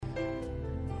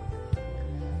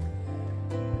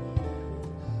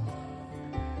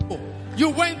You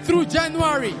went through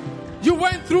January. You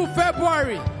went through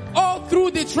February. All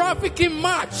through the traffic in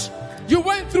March. You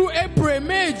went through April,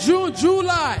 May, June,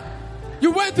 July.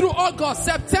 You went through August,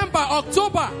 September,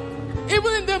 October.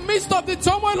 Even in the midst of the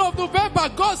turmoil of November,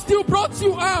 God still brought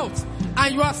you out.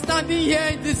 And you are standing here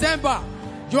in December.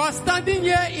 You are standing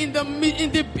here in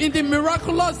the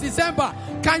miraculous December.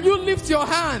 Can you lift your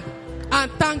hand and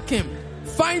thank Him?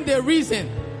 Find the reason.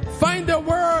 Find the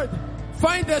word.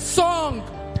 Find the song.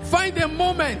 Find the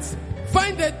moments.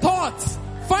 Find the thoughts.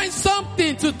 Find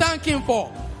something to thank Him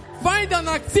for. Find an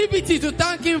activity to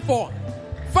thank Him for.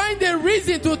 Find a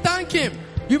reason to thank Him.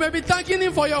 You may be thanking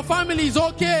Him for your family. It's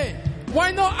okay.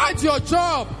 Why not add your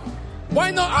job?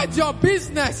 Why not add your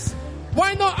business?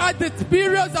 Why not add the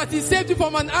periods that He saved you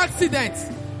from an accident?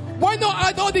 Why not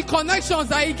add all the connections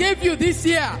that He gave you this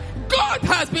year? God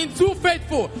has been too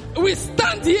faithful. We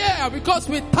stand here because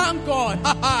we thank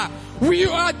God. We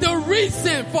are the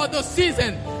reason for the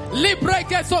season.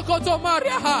 Libreke sokoto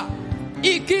mariaha.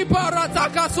 Iki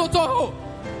barataka sotoho.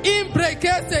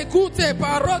 Imbreke sekute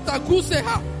barota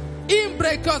kuseha.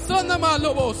 Imbreke sonama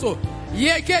loboso.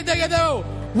 Yeke degedo.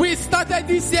 We started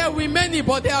this year with many,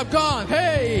 but they have gone.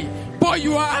 Hey, but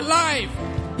you are alive.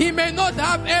 He may not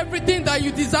have everything that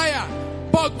you desire,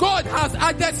 but God has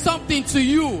added something to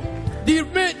you.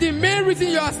 The main reason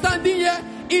you are standing here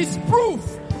is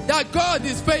proof that God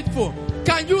is faithful.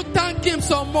 Can you thank Him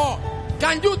some more?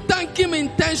 Can you thank Him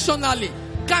intentionally?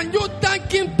 Can you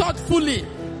thank Him thoughtfully?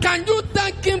 Can you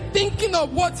thank Him thinking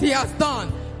of what He has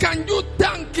done? Can you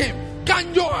thank Him?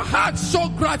 Can your heart show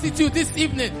gratitude this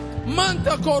evening?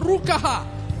 Manta korukaha,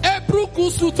 ebruku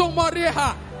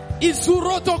sutomareha,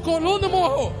 izuroto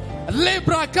kolonomoho,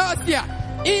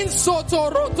 lebrakasia,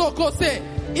 insotoroto kose,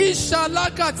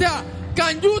 ishalakatia.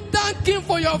 Can you thank Him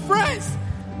for your friends?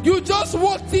 You just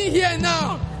walked in here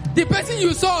now. The person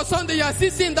you saw on Sunday, you are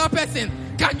still seeing that person.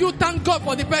 Can you thank God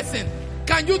for the person?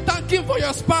 Can you thank Him for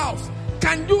your spouse?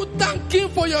 Can you thank Him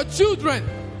for your children?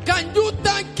 Can you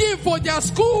thank Him for their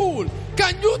school?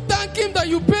 Can you thank Him that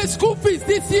you paid school fees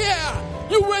this year?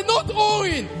 You were not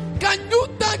owing. Can you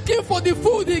thank Him for the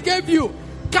food He gave you?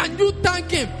 Can you thank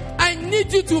Him? I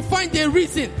need you to find a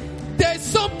reason. There's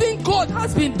something God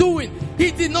has been doing.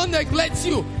 He did not neglect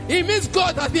you. It means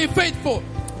God has been faithful.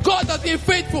 God has been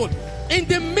faithful. In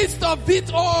the midst of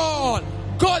it all,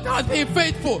 God has been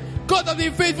faithful. God has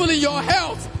been faithful in your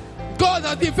health. God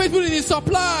has been faithful in His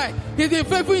supply. He's been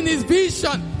faithful in His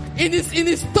vision. In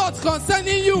His thoughts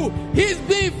concerning you. He's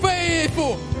been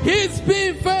faithful. He's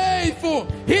been faithful.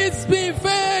 He's been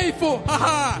faithful.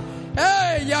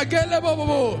 Hey, yagele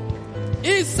bobo.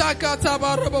 Isakata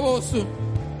barabosu.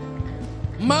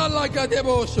 Malaga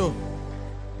debosho.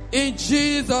 In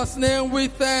Jesus' name we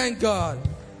thank God.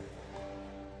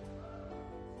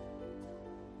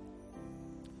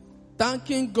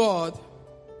 Thanking God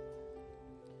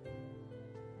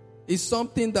is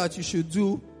something that you should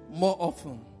do more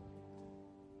often.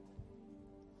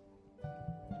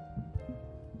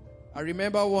 I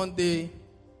remember one day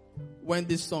when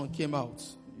this song came out,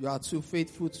 "You Are Too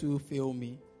Faithful to Fail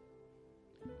Me."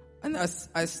 And as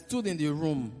I stood in the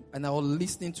room and I was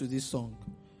listening to this song,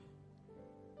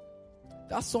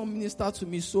 that song ministered to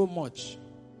me so much.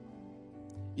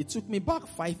 It took me back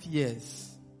 5 years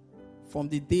from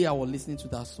the day I was listening to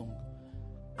that song.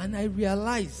 And I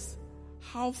realized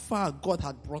how far God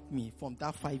had brought me from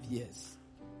that 5 years.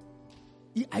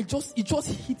 It just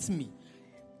hit me.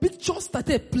 Pictures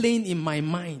started playing in my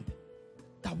mind.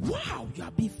 That wow, you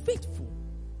have been faithful.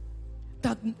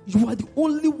 That you are the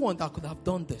only one that could have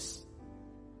done this.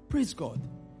 Praise God.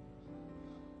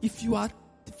 If you are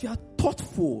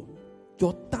thoughtful,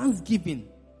 your thanksgiving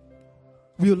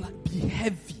will be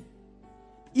heavy.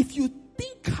 If you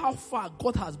think how far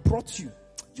God has brought you,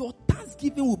 your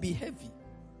thanksgiving will be heavy.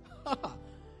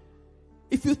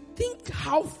 If you think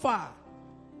how far,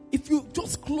 if you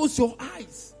just close your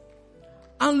eyes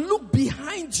and look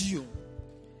behind you,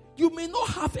 you may not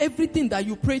have everything that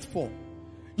you prayed for.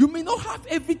 You may not have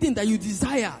everything that you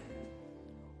desire,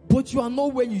 but you are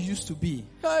not where you used to be.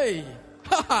 Hey,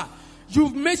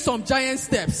 you've made some giant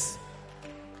steps.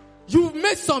 You've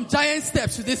made some giant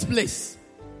steps to this place.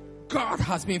 God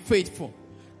has been faithful.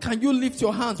 Can you lift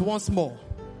your hands once more?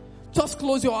 Just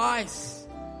close your eyes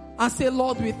and say,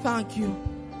 Lord, we thank you.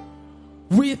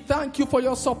 We thank you for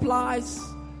your supplies.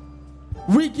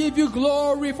 We give you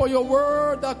glory for your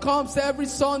word that comes every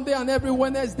Sunday and every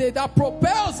Wednesday that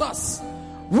propels us.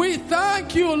 We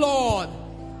thank you, Lord.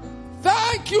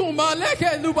 Thank you,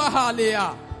 Maleke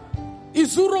Lubahalia.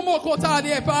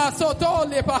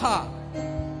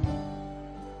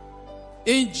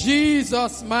 In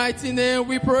Jesus' mighty name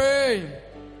we pray.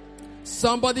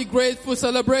 Somebody grateful,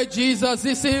 celebrate Jesus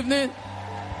this evening.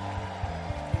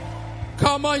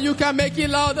 Come on, you can make it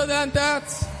louder than that.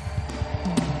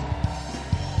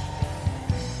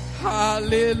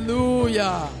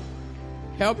 Hallelujah.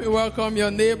 Help me welcome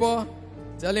your neighbor.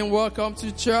 Tell him welcome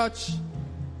to church.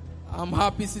 I'm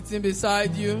happy sitting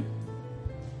beside you.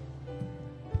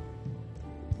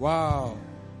 Wow.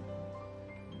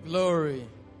 Glory.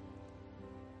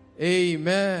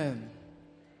 Amen.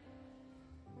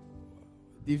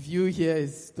 The view here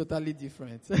is totally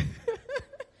different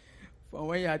from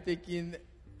when you are taking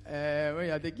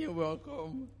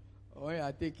welcome or when you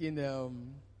are taking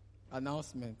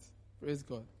announcement. Praise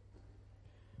God.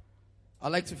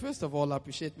 I'd like to first of all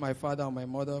appreciate my father and my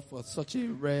mother for such a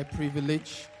rare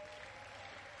privilege.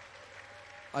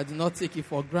 I do not take it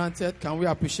for granted. Can we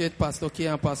appreciate Pastor K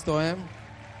and Pastor M?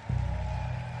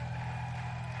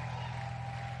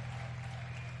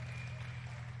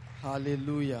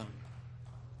 Hallelujah.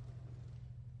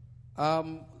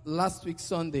 Last week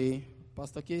Sunday,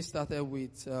 Pastor K started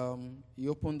with, he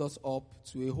opened us up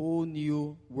to a whole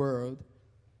new world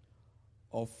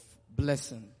of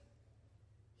blessing.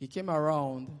 He came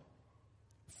around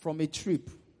from a trip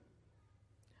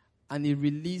and he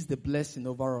released the blessing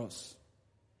over us.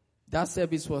 That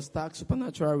service was tagged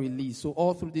supernatural release. So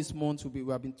all through this month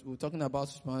we're talking about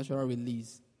supernatural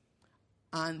release.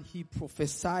 And he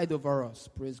prophesied over us.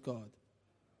 Praise God.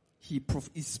 He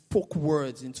spoke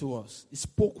words into us. He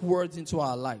spoke words into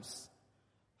our lives.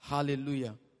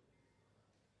 Hallelujah.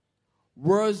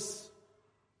 Words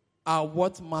are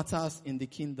what matters in the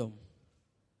kingdom.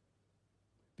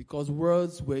 Because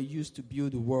words were used to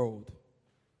build the world.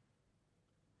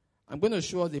 I'm going to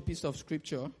show us a piece of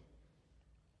scripture.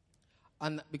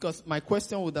 And because my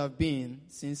question would have been,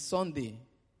 since Sunday,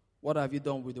 what have you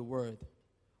done with the word?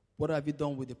 What have you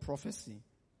done with the prophecy?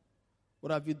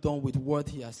 What have you done with what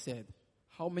he has said?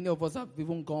 How many of us have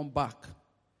even gone back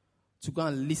to go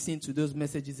and listen to those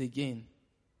messages again?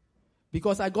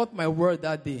 Because I got my word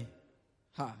that day.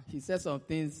 He said some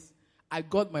things. I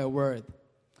got my word.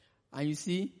 And you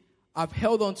see, I've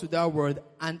held on to that word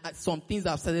and some things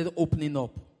have started opening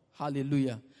up.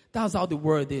 Hallelujah. That's how the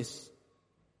word is.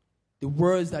 The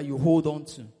words that you hold on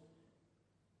to.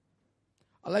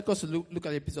 I'd like us to look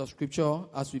at a piece of scripture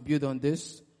as we build on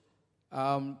this.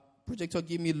 Projector,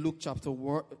 give me Luke chapter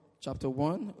 1.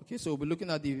 Okay, so we'll be looking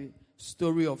at the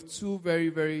story of two very,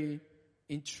 very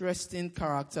interesting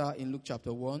characters in Luke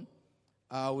chapter 1.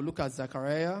 We'll look at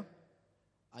Zechariah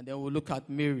and then we'll look at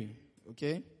Mary.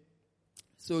 Okay?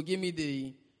 So give me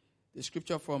the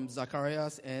scripture from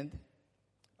Zechariah's end.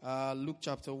 Luke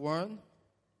chapter 1.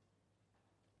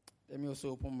 Let me also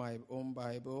open my own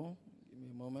Bible. Give me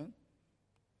a moment.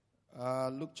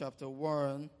 Luke chapter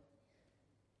 1.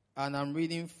 And I'm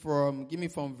reading from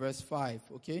verse 5,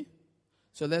 okay?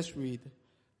 So let's read.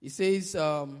 It says,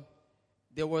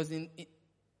 there was in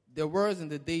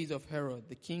the days of Herod,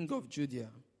 the king of Judea,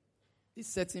 a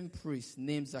certain priest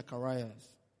named Zacharias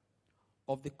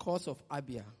of the course of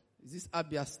Abia. Is this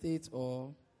Abia state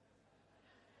or?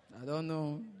 I don't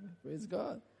know. Praise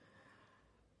God.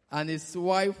 And his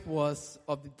wife was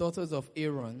of the daughters of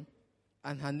Aaron,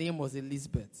 and her name was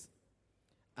Elizabeth.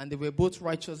 And they were both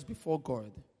righteous before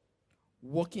God,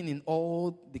 walking in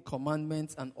all the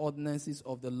commandments and ordinances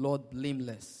of the Lord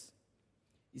blameless.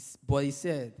 But he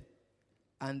said,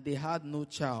 and they had no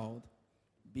child,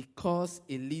 because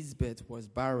Elizabeth was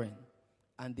barren,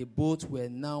 and they both were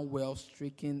now well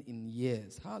stricken in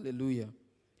years. Hallelujah.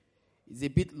 It's a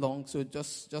bit long, so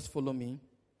just follow me.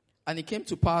 And it came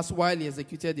to pass while he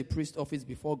executed the priest office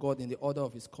before God in the order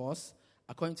of his course,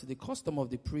 according to the custom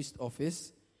of the priest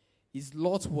office, his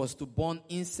lot was to burn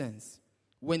incense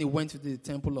when he went to the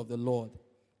temple of the Lord.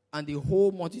 And the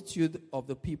whole multitude of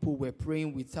the people were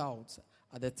praying without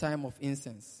at the time of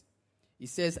incense. He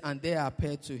says, and there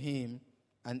appeared to him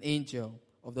an angel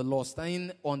of the Lord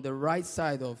standing on the right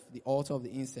side of the altar of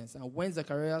the incense. And when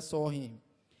Zechariah saw him,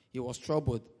 he was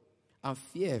troubled, and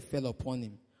fear fell upon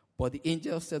him. But the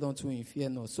angel said unto him, fear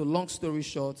not. So long story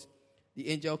short, the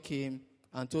angel came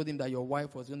and told him that your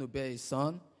wife was going to bear a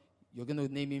son. You're going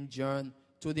to name him John.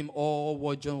 Told him all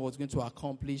what John was going to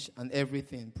accomplish and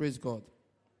everything. Praise God.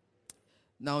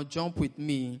 Now jump with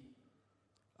me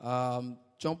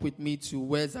to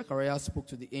where Zechariah spoke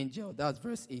to the angel. That's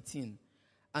verse 18.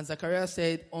 And Zechariah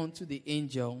said unto the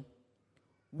angel,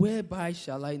 whereby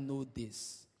shall I know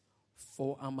this?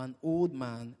 For I'm an old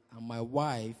man, and my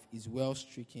wife is well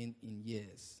stricken in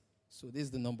years. So this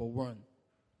is the number one.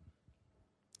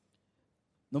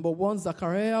 Number one,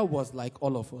 Zechariah was like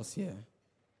all of us here.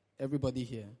 Everybody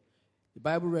here. The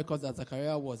Bible records that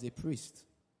Zechariah was a priest.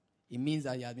 it means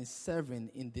that he had been serving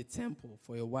in the temple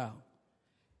for a while.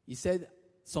 He said,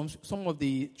 some of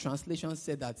the translations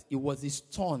said that it was his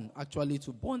turn actually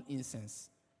to burn incense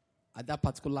at that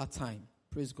particular time.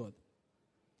 Praise God.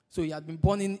 So he had been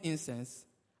burning incense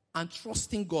and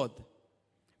trusting God,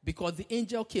 because the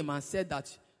angel came and said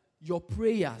that your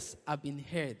prayers have been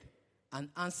heard and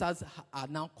answers are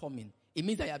now coming. It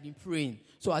means that he had been praying.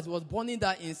 So as he was burning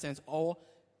that incense or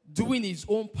doing his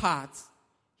own part,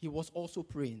 he was also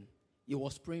praying. He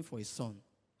was praying for his son.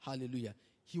 Hallelujah.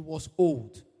 He was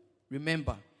old,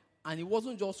 remember. And he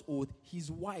wasn't just old,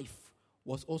 his wife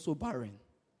was also barren.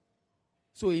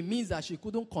 So it means that she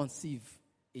couldn't conceive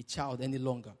a child any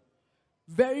longer.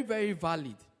 Very, very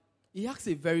valid. He asked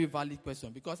a very valid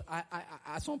question, because I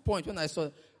at some point when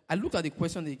I looked at the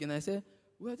question again, I said,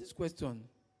 well, this question,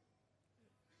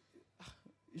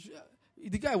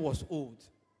 the guy was old,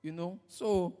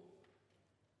 So,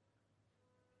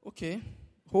 okay,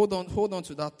 hold on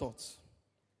to that thought.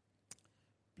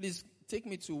 Please take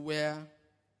me to where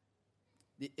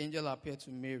the angel appeared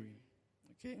to Mary.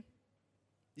 Okay?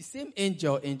 The same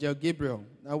angel Gabriel,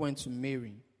 that went to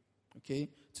Mary. Okay?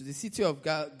 To the city of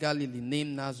Galilee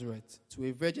named Nazareth, to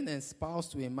a virgin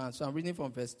espoused to a man. So I'm reading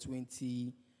from verse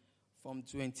 20, from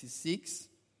 26.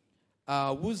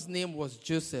 Whose name was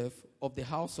Joseph, of the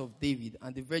house of David,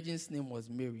 and the virgin's name was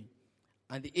Mary.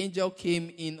 And the angel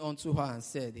came in unto her and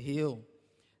said, Hail,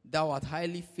 thou art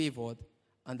highly favored,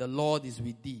 and the Lord is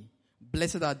with thee.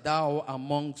 Blessed art thou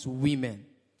amongst women.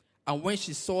 And when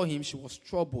she saw him, she was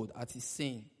troubled at his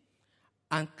saying,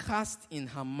 and cast in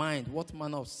her mind what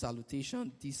manner of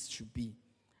salutation this should be.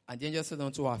 And the angel said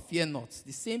unto her, Fear not.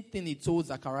 The same thing he told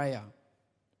Zachariah.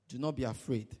 Do not be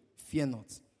afraid. Fear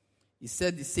not. He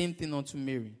said the same thing unto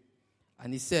Mary.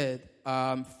 And he said,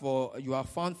 For you have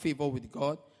found favor with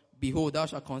God. Behold, thou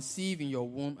shalt conceive in your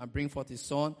womb and bring forth a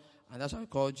son, and thou shalt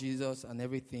call Jesus, and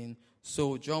everything.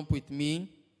 So jump with me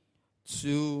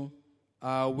to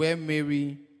where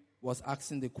Mary was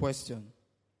asking the question.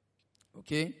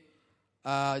 Okay?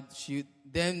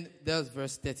 Then there's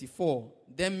verse 34.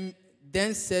 Then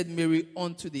said Mary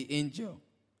unto the angel,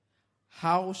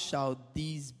 How shall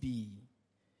this be,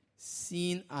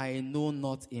 seeing I know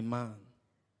not a man?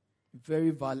 Very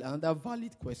valid, another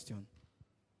valid question.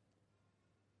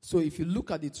 So if you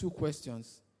look at the two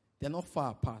questions, they're not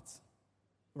far apart.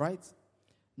 Right?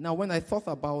 Now when I thought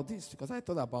about this,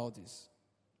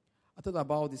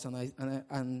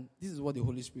 and this is what the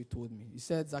Holy Spirit told me. He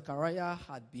said Zachariah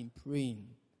had been praying.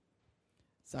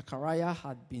 Zachariah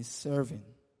had been serving.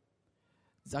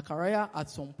 Zachariah at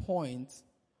some point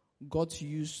got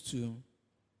used to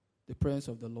the presence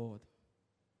of the Lord.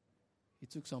 He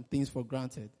took some things for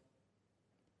granted.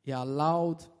 He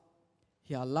allowed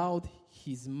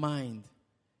his mind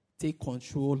take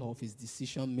control of his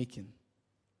decision making.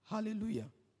 Hallelujah.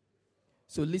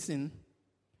 So listen,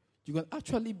 you can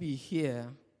actually be here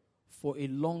for a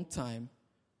long time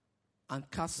and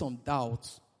cast some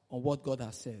doubts on what God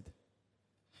has said.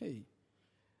 Hey,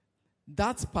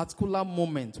 that particular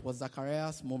moment was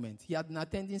Zachariah's moment. He had been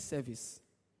attending service.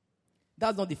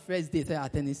 That's not the first day he started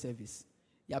attending service.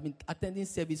 He had been attending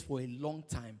service for a long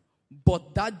time.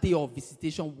 But that day of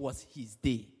visitation was his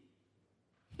day.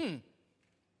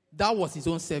 That was his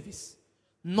own service,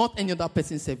 not any other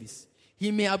person's service.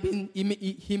 He may have been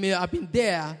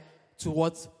there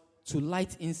to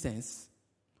light incense,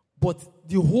 but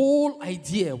the whole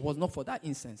idea was not for that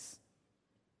incense.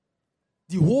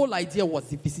 The whole idea was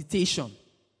the visitation.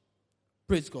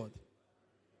 Praise God.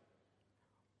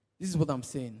 This is what I'm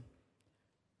saying.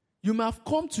 You may have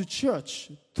come to church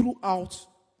throughout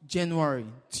January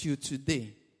till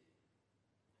today.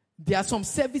 There are some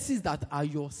services that are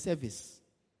your service.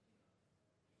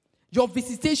 Your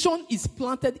visitation is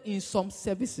planted in some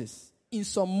services, in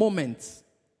some moments,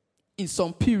 in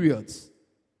some periods.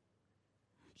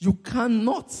 You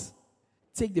cannot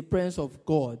take the presence of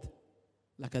God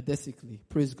lackadaisically.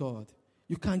 Praise God.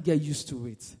 You can't get used to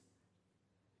it.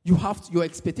 Your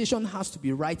expectation has to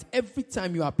be right. Every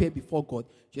time you appear before God,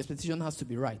 your expectation has to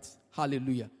be right.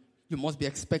 Hallelujah. You must be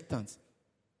expectant.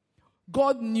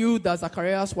 God knew that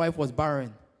Zachariah's wife was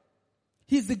barren.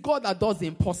 He's the God that does the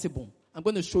impossible. I'm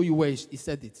going to show you where he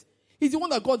said it. He's the one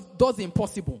that God does the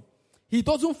impossible. He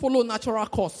doesn't follow natural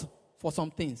course for some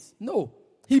things. No.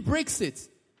 He breaks it.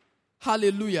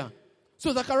 Hallelujah.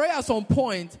 So Zachariah at some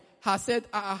point has said,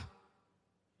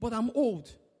 but I'm old.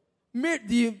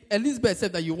 Elizabeth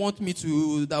said that you want me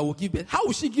that will give birth. How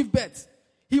will she give birth?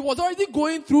 He was already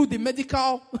going through the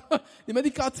medical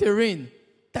terrain.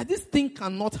 That this thing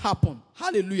cannot happen.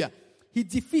 Hallelujah. He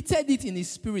defeated it in his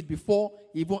spirit before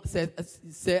he even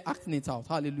said acting it out.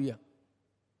 Hallelujah.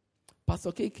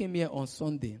 Pastor K came here on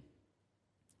Sunday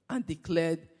and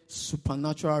declared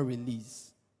supernatural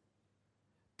release.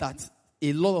 That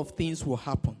a lot of things will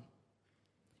happen.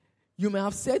 You may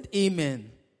have said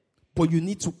amen, but you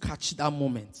need to catch that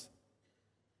moment.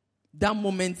 That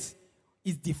moment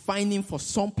is defining for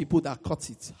some people that caught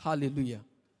it. Hallelujah.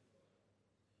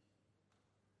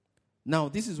 Now,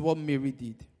 this is what Mary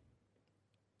did.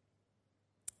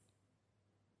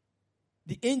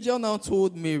 The angel now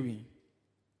told Mary,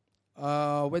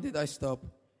 where did I stop?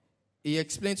 He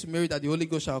explained to Mary that the Holy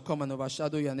Ghost shall come and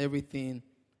overshadow you and everything.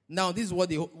 Now, this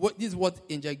is what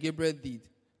Angel Gabriel did.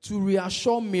 To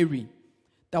reassure Mary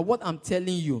that what I'm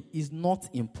telling you is not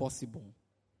impossible.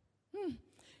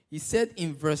 He said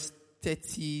in verse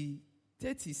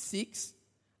 36,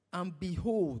 and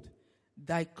behold,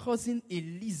 thy cousin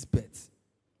Elizabeth,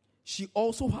 she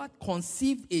also had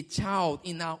conceived a child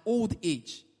in her old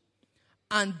age.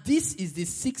 And this is the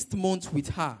 6th month with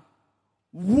her.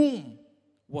 Womb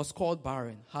was called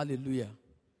barren. Hallelujah.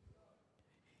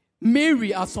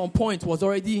 Mary at some point was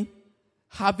already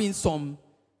having some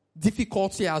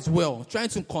difficulty as well, trying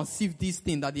to conceive this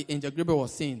thing that the angel Gabriel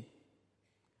was saying.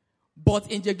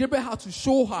 But angel Gabriel had to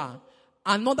show her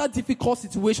another difficult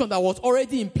situation that was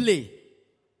already in play.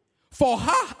 For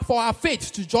her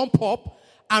faith to jump up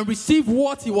and receive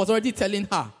what he was already telling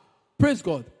her. Praise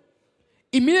God.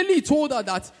 Immediately he told her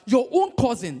that your own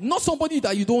cousin, not somebody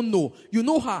that you don't know, you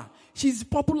know her. She's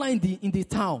popular in the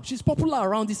town. She's popular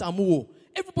around this Amuwo.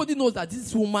 Everybody knows that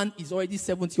this woman is already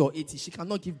 70 or 80. She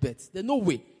cannot give birth. There's no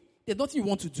way. There's nothing you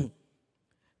want to do.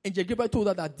 Angel Gabriel told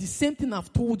her that the same thing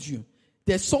I've told you.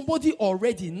 There's somebody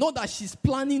already, not that she's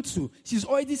planning to. She's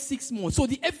already 6 months. So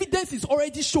the evidence is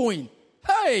already showing.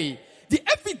 Hey, the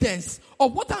evidence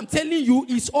of what I'm telling you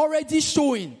is already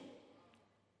showing.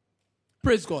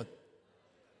 Praise God.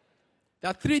 There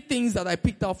are 3 things that I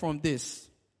picked out from this,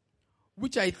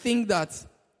 which I think that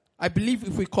I believe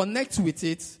if we connect with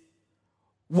it,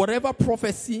 whatever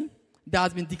prophecy that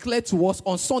has been declared to us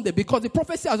on Sunday, because the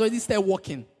prophecy has already started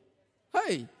working.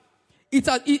 Hey, it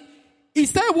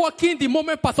started working the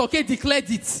moment Pastor K declared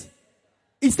it.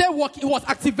 It started working, it was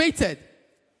activated.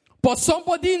 But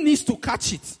somebody needs to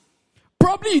catch it.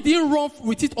 Probably you didn't run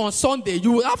with it on Sunday.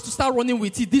 You will have to start running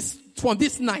with it from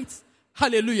this night.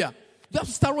 Hallelujah. You have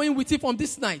to start running with it from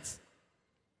this night.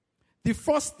 The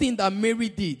first thing that Mary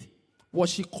did was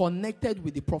she connected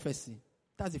with the prophecy.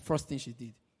 That's the first thing she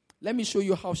did. Let me show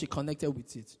you how she connected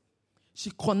with it.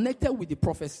 She connected with the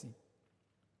prophecy.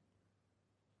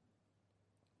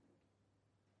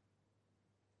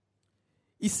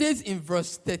 It says in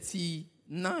verse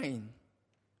 39,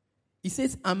 it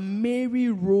says, and Mary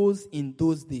rose in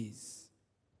those days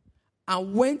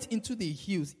and went into the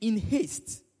hills in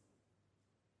haste.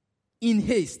 In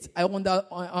haste. I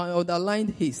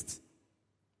underlined haste.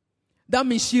 That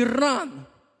means she ran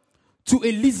to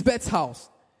Elizabeth's house.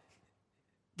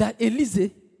 That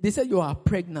Elizabeth, they said you are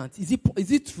pregnant.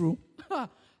 Is it true? How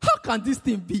can this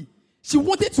thing be? She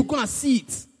wanted to go and see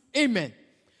it. Amen.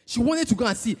 She wanted to go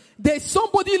and see. There's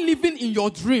somebody living in your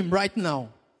dream right now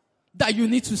that you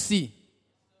need to see.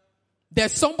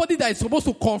 There's somebody that is supposed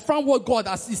to confirm what God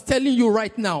is telling you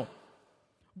right now.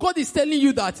 God is telling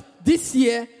you that this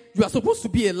year you are supposed to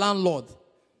be a landlord.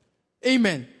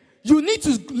 Amen. You need to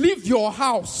leave your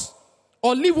house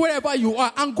or live wherever you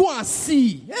are and go and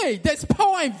see. Hey, there's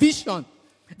power in vision.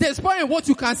 There's power in what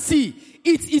you can see.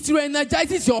 It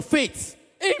re-energizes your faith.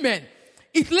 Amen.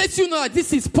 It lets you know that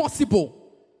this is possible.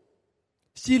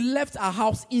 She left her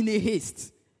house in a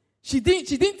haste. She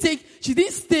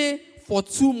didn't stay for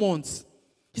 2 months.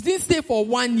 She didn't stay for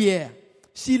 1 year.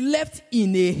 She left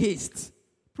in a haste.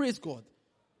 Praise God.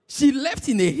 She left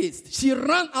in a haste. She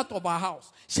ran out of her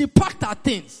house. She packed her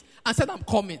things and said, I'm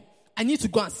coming. I need to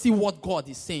go and see what God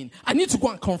is saying. I need to go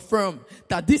and confirm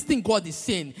that this thing God is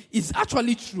saying is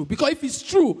actually true. Because if it's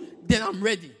true, then I'm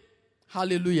ready.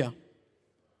 Hallelujah.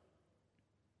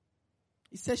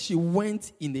 It says she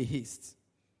went in a haste.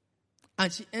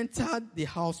 And she entered the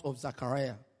house of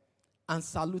Zachariah and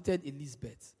saluted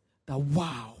Elizabeth. That,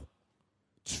 wow,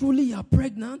 truly you are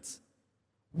pregnant?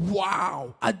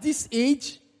 Wow, at this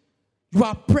age, you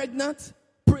are pregnant?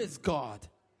 Praise God.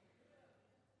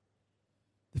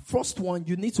 The first one,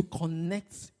 you need to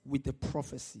connect with the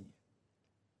prophecy.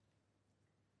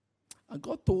 And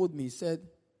God told me, he said,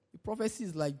 the prophecy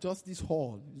is like just this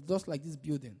hall. It's just like this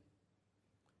building.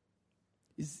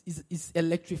 It's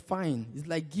electrifying. It's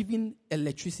like giving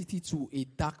electricity to a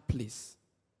dark place.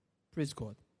 Praise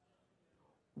God.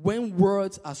 When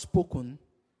words are spoken,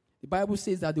 the Bible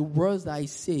says that the words that I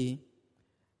say,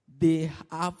 they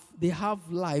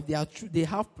have life. They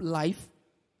have life,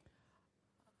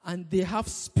 and they have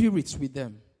spirits with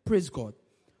them. Praise God.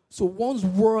 So once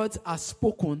words are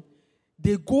spoken,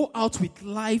 they go out with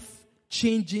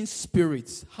life-changing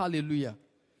spirits. Hallelujah.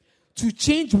 To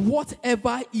change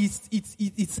whatever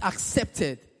is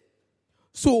accepted.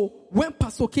 So when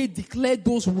Pastor K declared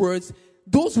those words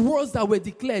that were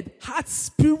declared had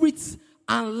spirits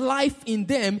and life in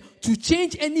them to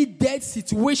change any dead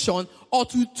situation or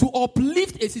to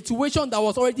uplift a situation that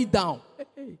was already down.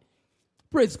 Hey.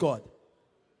 Praise God.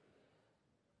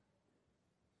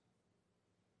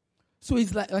 So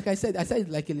it's like I said it's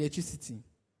like electricity.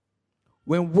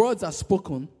 When words are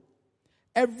spoken,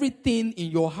 everything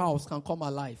in your house can come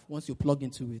alive once you plug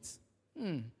into it.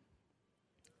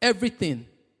 Everything.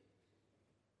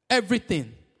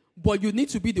 But you need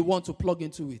to be the one to plug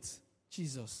into it.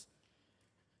 Jesus.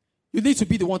 You need to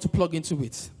be the one to plug into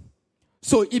it.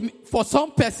 So for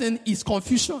some person, it's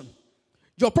confusion.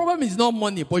 Your problem is not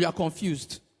money, but you're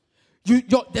confused.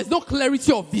 There's no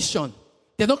clarity of vision.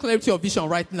 There's no clarity of vision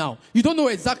right now. You don't know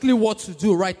exactly what to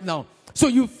do right now. So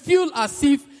you feel as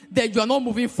if that you're not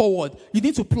moving forward. You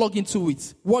need to plug into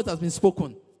it. Word has been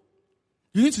spoken.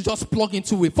 You need to just plug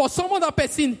into it. For some other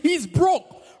person, he's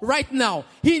broke right now.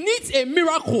 He needs a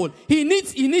miracle. He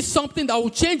needs something that will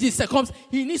change his circumstances.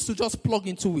 He needs to just plug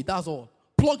into it. That's all.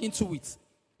 Plug into it.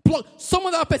 Some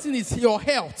other person is your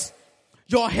health.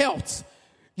 Your health.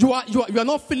 You are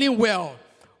not feeling well.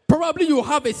 Probably you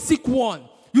have a sick one.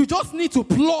 You just need to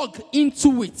plug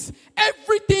into it.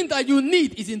 Everything that you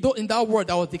need is in that word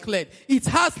that was declared. It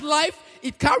has life.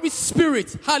 It carries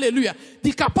spirit. Hallelujah.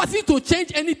 The capacity to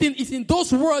change anything is in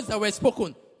those words that were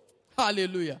spoken.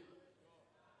 Hallelujah.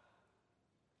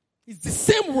 It's the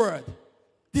same word.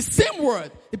 The same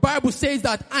word. The Bible says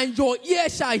that, and your ear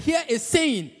shall hear a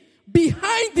saying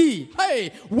behind thee.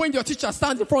 Hey, when your teacher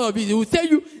stands in front of you, he will tell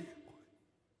you,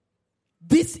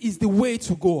 this is the way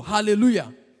to go.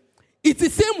 Hallelujah. It's the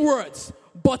same words,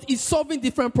 but it's solving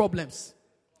different problems.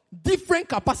 Different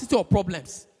capacity of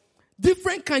problems.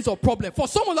 Different kinds of problems. For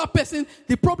some other person,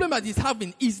 the problem that he's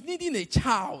having is needing a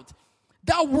child.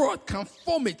 That word can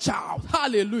form a child.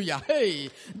 Hallelujah.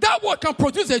 Hey, that word can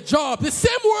produce a job. The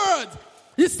same word.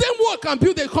 The same word can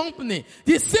build a company.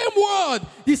 The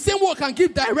same word can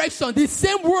give direction. The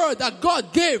same word that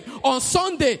God gave on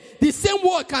Sunday, the same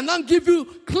word can now give you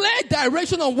clear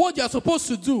direction on what you're supposed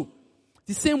to do.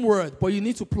 The same word, but you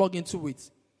need to plug into it.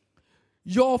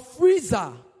 Your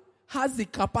freezer has the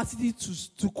capacity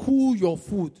to cool your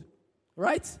food,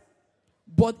 right?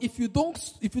 But if you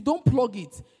don't plug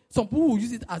it, some people will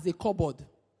use it as a cupboard.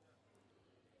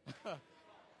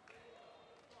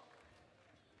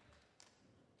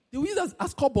 They will use it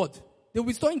as cupboard. They will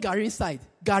be storing Gary inside.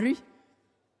 Gary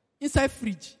inside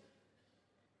fridge.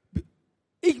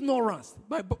 Ignorance.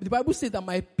 The Bible says that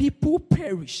my people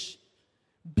perish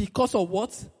because of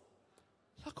what?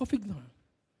 Lack of ignorance.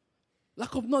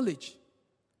 Lack of knowledge.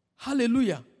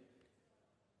 Hallelujah.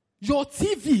 Your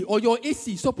TV or your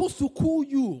AC is supposed to cool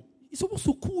you. It's supposed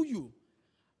to cool you.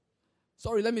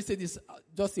 Sorry, let me say this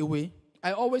just a way.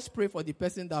 I always pray for the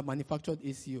person that manufactured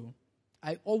ACO.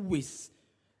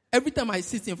 Every time I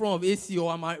sit in front of ACO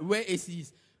or where AC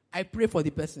is, I pray for the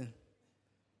person.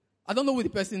 I don't know who the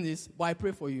person is, but I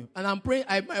pray for you. And I'm praying,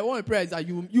 my one prayer is that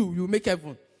you make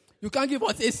heaven. You can't give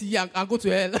us AC and go to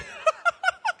hell.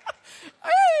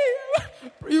 Hey,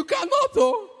 you cannot,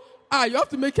 oh. You have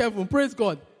to make heaven. Praise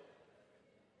God.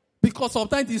 Because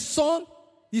sometimes the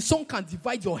sun can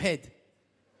divide your head.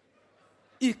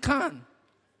 It can.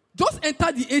 Just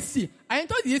enter the AC. I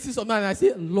enter the AC sometimes and I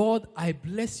say, Lord, I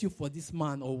bless you for this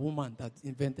man or woman that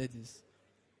invented this.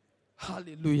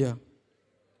 Hallelujah.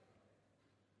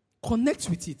 Connect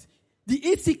with it.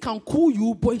 The AC can cool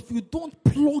you, but if you don't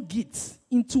plug it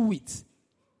into it,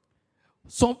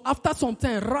 after some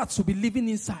time, rats will be living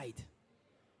inside.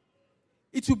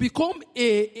 It will become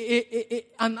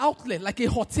an outlet, like a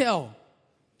hotel.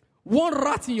 One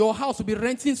rat in your house will be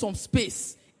renting some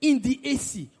space in the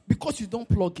AC because you don't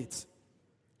plug it.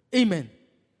 Amen.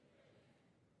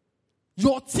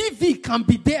 Your TV can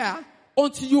be there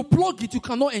until you plug it, you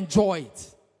cannot enjoy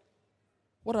it.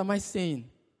 What am I saying?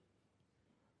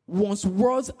 Once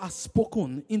words are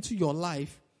spoken into your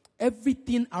life,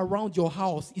 everything around your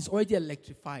house is already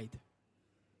electrified.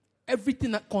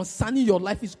 Everything concerning your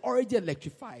life is already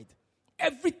electrified.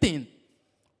 Everything.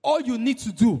 All you need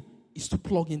to do is to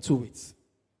plug into it.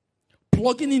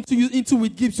 Plugging into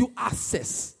it gives you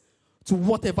access to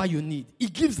whatever you need.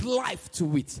 It gives life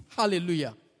to it.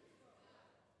 Hallelujah.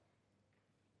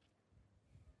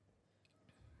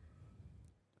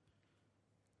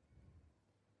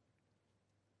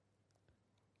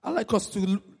 I'd like us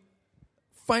to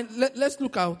let's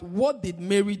look at what did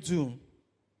Mary do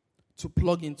to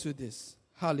plug into this.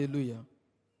 Hallelujah.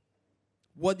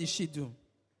 What did she do?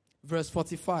 Verse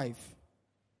 45.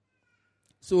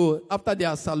 So after they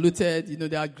are saluted,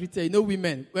 they are greeted.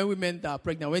 Women, when women that are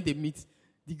pregnant, when they meet,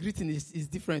 the greeting is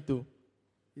different though.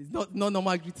 It's not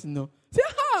normal greeting, no. Say,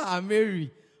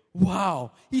 Mary.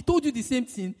 Wow. He told you the same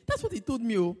thing. That's what he told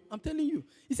me, I'm telling you.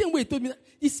 The same way he told me,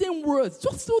 the same words,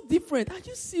 just so different. Are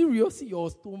you serious in your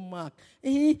stomach?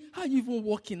 How are you even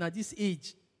walking at this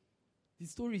age? The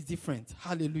story is different.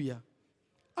 Hallelujah.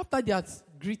 After they are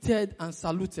greeted and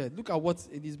saluted, look at what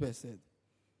Elizabeth said.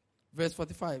 Verse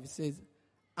 45, it says,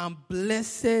 and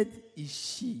blessed is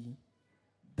she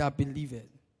that believeth,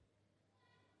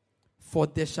 for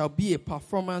there shall be a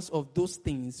performance of those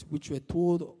things which were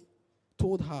told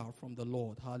her from the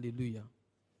Lord. Hallelujah.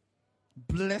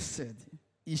 Blessed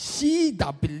is she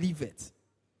that believeth.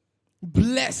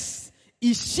 Blessed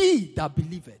is she that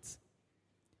believeth.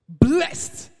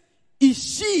 Blessed is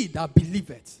she that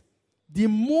believeth. The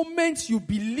moment you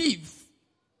believe,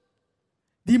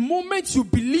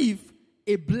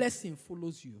 a blessing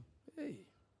follows you. Hey.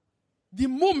 The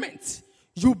moment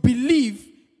you believe,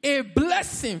 a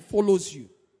blessing follows you.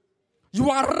 You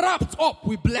are wrapped up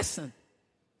with blessing.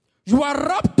 You are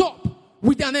wrapped up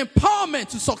with an empowerment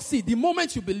to succeed the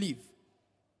moment you believe.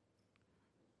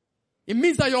 It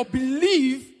means that your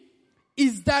belief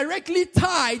is directly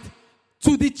tied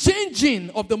to the changing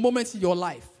of the moments in your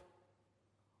life.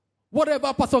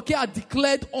 Whatever Pastor K had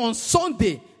declared on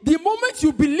Sunday, the moment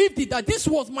you believed it, that this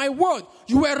was my word,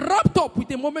 you were wrapped up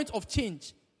with a moment of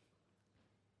change.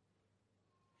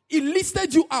 It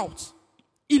listed you out.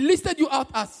 It listed you out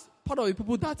as part of the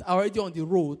people that are already on the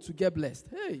road to get blessed.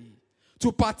 Hey,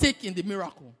 to partake in the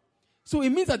miracle. So it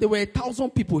means that there were 1,000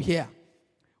 people here.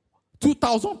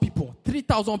 2,000 people,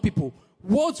 3,000 people.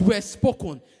 Words were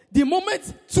spoken. The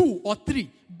moment 2 or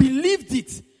 3 believed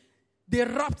it, they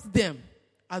wrapped them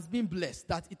as being blessed,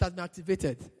 that it has been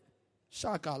activated.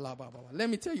 Let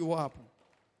me tell you what happened.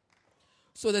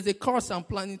 So there's a course I'm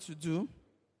planning to do.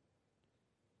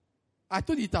 I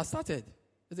told you it has started.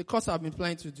 There's a course I've been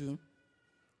planning to do.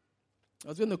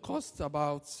 It's going to cost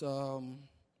about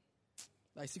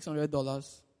like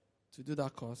 $600 to do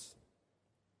that course.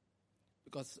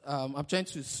 Because I'm trying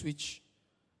to switch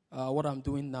what I'm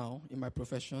doing now in my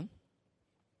profession.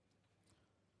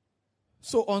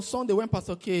 So on Sunday, when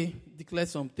Pastor K declared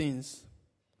some things,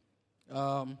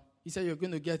 he said, you're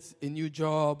going to get a new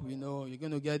job, you're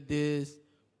going to get this.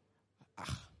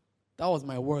 That was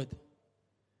my word.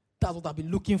 That's what I've been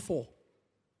looking for.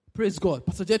 Praise God.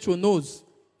 Pastor Jethro knows.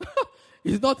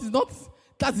 It's not,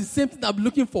 that's the same thing I've been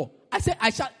looking for. I said,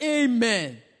 I shall,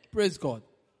 amen. Praise God.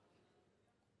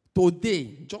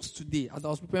 Today, just today, as I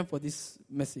was preparing for this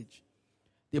message,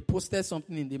 they posted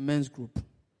something in the men's group.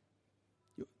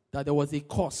 That there was a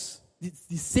course,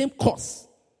 the same course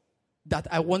that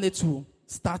I wanted to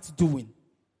start doing.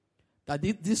 That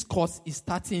this course is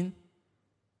starting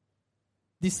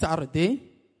this Saturday,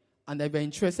 and if you're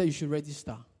interested, you should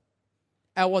register.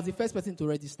 I was the first person to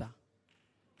register.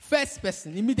 First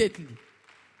person, immediately.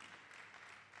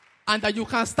 And that you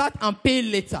can start and pay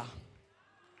later.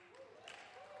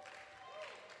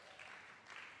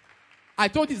 I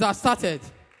told you it has started.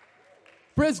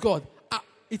 Praise God.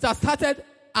 It has started.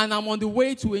 And I'm on the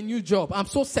way to a new job. I'm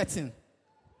so certain.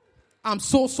 I'm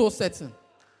so certain.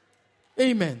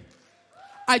 Amen.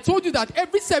 I told you that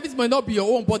every service may not be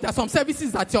your own, but there are some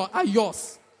services that are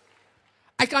yours.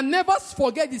 I can never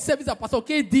forget the service that Pastor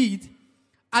K did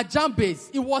at Jambase.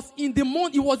 It was in the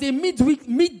morning. It was a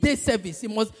midday service.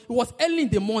 It was early in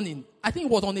the morning. I think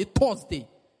it was on a Thursday.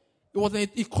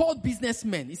 He called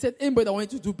businessmen. He said, anybody that wanted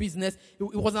to do business,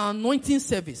 it was an anointing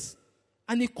service.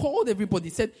 And he called everybody. He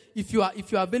said, if you are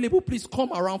available, please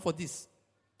come around for this.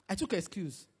 I took an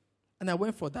excuse. And I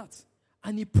went for that.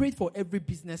 And he prayed for every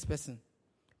business person.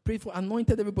 Prayed for,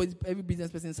 anointed every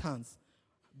business person's hands.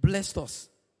 Blessed us.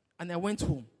 And I went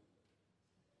home.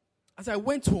 As I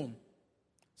went home,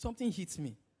 something hit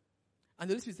me. And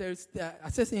the Holy Spirit said, I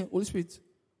said, saying, Holy Spirit,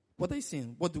 what are you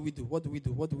saying? What do we do? What do we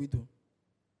do? What do we do?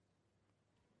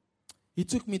 He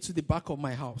took me to the back of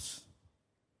my house.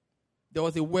 There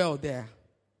was a well there.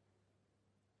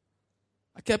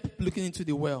 I kept looking into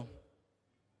the well.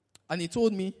 And he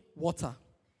told me, water.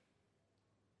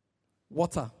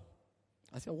 Water.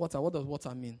 I said, water? What does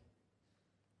water mean?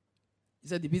 He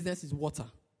said, the business is water.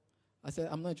 I said,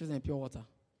 I'm not interested in pure water.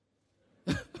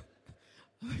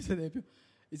 He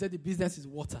said, the business is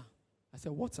water. I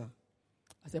said, water.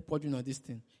 I said, pouring on this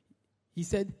thing. He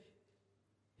said,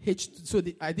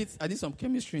 I did some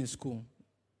chemistry in school.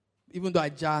 Even though I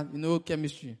jarred,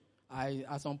 chemistry.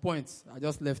 At some point, I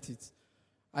just left it.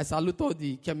 I salute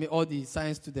all the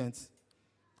science students.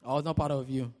 I was not part of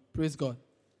you. Praise God.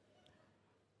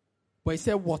 But he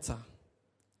said water.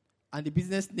 And the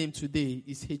business name today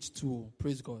is H2O.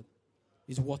 Praise God.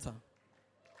 It's water.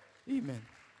 Amen.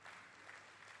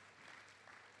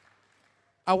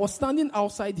 I was standing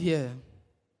outside here.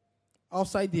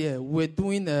 We're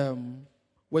doing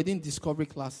discovery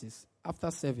classes after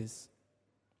service.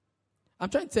 I'm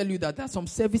trying to tell you that there are some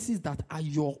services that are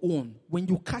your own. When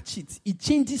you catch it, it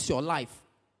changes your life.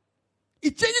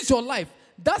 It changes your life.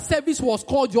 That service was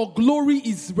called Your Glory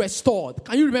is Restored.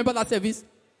 Can you remember that service?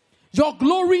 Your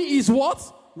glory is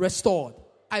what? Restored.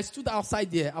 I stood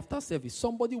outside there after service.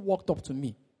 Somebody walked up to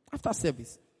me after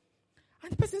service.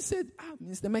 And the person said,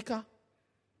 Minister Emeka,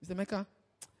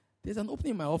 there's an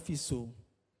opening in my office, so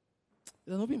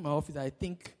there's an opening in my office that I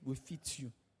think will fit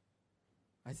you.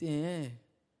 I said,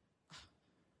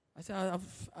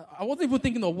 I wasn't even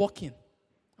thinking of working.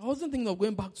 I wasn't thinking of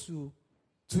going back to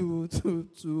 9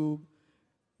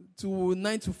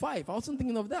 to 5. I wasn't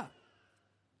thinking of that.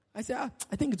 I said,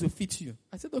 I think it will fit you.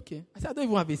 I said, okay. I said, I don't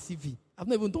even have a CV. I've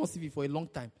not even done CV for a long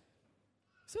time.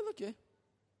 I said, okay.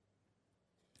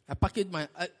 I packaged my...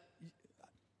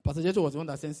 Pastor Jeto was the one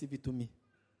that sent CV to me.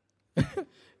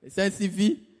 He sent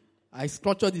CV. I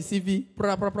structured the CV.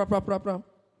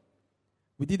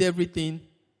 We did everything.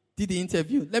 Did the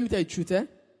interview. Let me tell you the truth,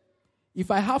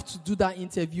 If I have to do that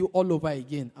interview all over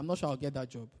again, I'm not sure I'll get that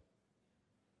job.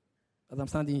 As I'm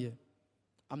standing here.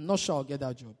 I'm not sure I'll get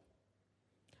that job.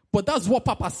 But that's what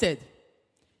Papa said.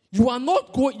 You are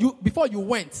not going, before you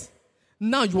went,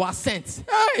 now you are sent.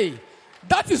 Hey,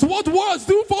 that is what words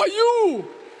do for you.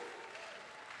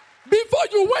 Before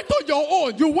you went on your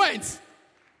own, you went.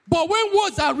 But when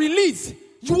words are released,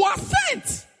 you are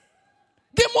sent.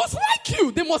 They must like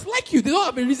you. They must like you. They don't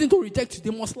have a reason to reject you.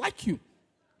 They must like you.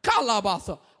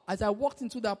 Kalabasa. As I walked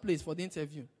into that place for the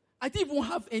interview, I didn't even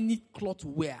have any cloth to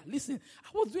wear. Listen, I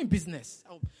was doing business.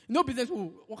 Business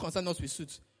will concern us with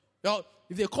suits.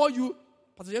 If they call you,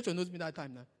 Pastor Jecho knows me that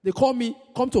time now. They call me,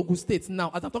 come to Ogun State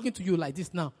now. As I'm talking to you like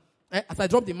this now. As I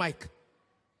drop the mic.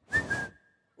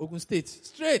 Ogun State.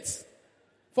 Straight.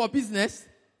 For business.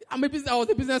 I was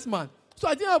a businessman. So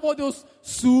I didn't have all those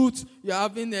suits. You're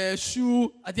having a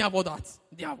shoe. I didn't have all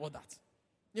that.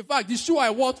 In fact, the shoe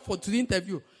I wore to the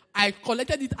interview, I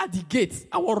collected it at the gate.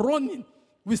 I was running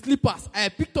with slippers. I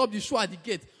picked up the shoe at the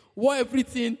gate. Wore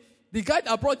everything. The guy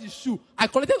that brought the shoe, I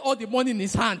collected all the money in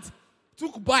his hand.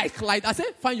 Took bike like that. I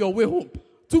said, find your way home.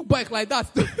 Took bike like that.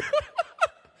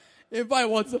 If I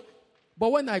want to.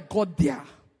 But when I got there,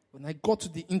 when I got to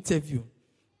the interview,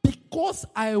 because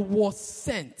I was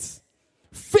sent,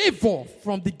 favor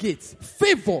from the gate.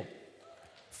 Favor.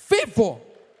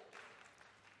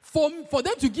 For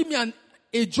them to give me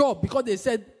a job, because they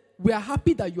said, we are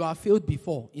happy that you have failed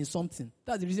before in something.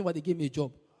 That's the reason why they gave me a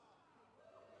job.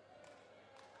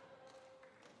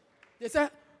 They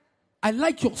said, I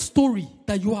like your story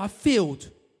that you have failed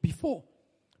before.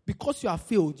 Because you have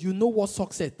failed, you know what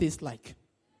success tastes like.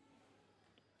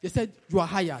 They said, you are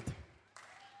hired.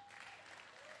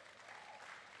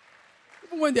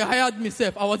 Even when they hired me,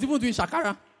 I was even doing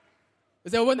shakara. They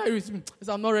said, when I resume, I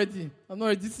said, I'm not ready.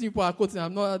 These people are quoting.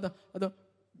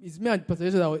 It's me and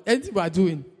Pastor that anything we are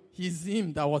doing, it's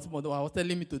him that was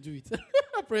telling me to do it.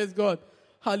 Praise God.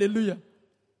 Hallelujah.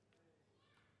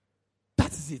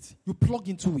 That is it. You plug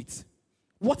into it.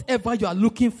 Whatever you are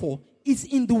looking for is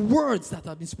in the words that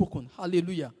have been spoken.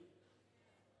 Hallelujah.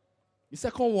 The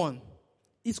second one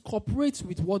is cooperate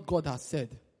with what God has said.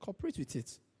 Cooperate with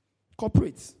it.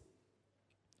 Cooperate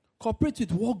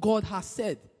with what God has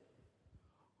said.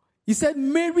 He said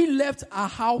Mary left her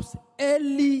house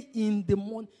early in the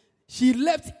morning. She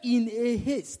left in a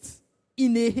haste.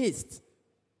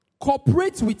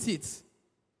 Cooperate with it.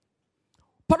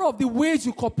 Part of the ways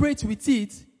you cooperate with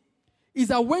it is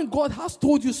that when God has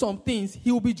told you some things,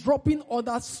 He will be dropping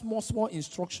other small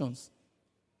instructions.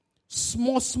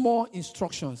 Small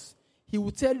instructions. He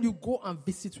will tell you, go and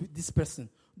visit with this person.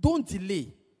 Don't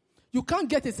delay. You can't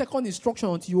get a second instruction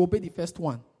until you obey the first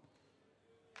one.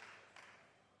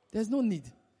 There's no need.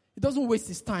 It doesn't waste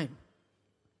his time.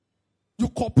 You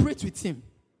cooperate with him.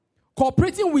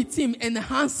 Cooperating with him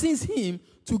enhances him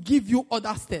to give you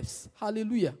other steps.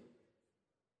 Hallelujah.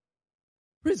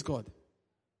 Praise God.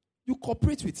 You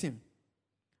cooperate with him.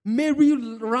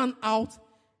 Mary ran out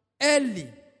early,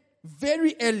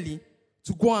 very early,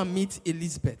 to go and meet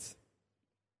Elizabeth.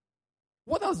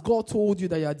 What has God told you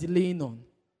that you are delaying on?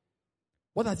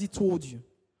 What has He told you?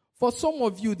 For some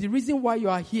of you, the reason why you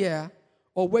are here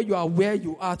or where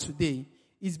you are today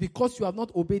is because you have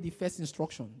not obeyed the first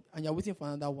instruction and you are waiting for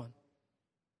another one.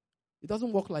 It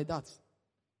doesn't work like that.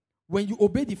 When you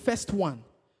obey the first one,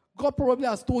 God probably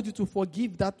has told you to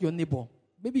forgive that your neighbor.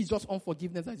 Maybe it's just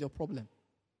unforgiveness that's your problem.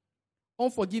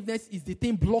 Unforgiveness is the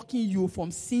thing blocking you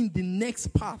from seeing the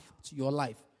next path to your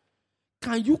life.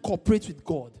 Can you cooperate with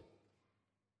God?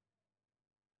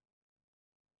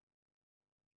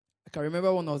 I can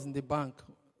remember when I was in the bank,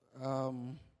 I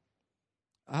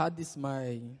had this,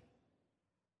 my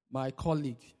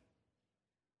colleague.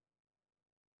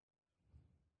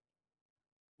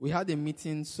 We had a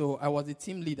meeting, so I was a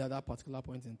team leader at that particular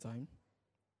point in time.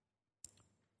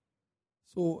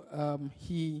 So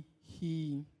he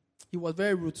was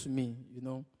very rude to me,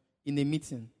 in a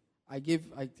meeting. I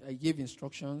gave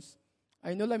instructions.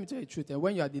 I know, let me tell you the truth. And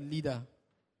when you are the leader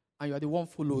and you are the one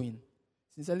following,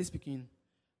 sincerely speaking,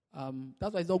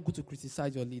 that's why it's not good to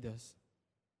criticize your leaders.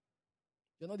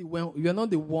 You're not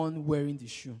the one wearing the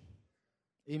shoe.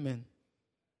 Amen.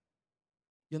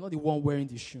 You're not the one wearing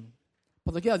the shoe.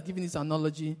 Pastor K has given this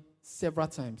analogy several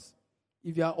times.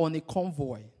 If you are on a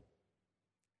convoy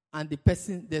and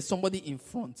there's somebody in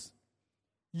front,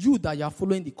 you that you are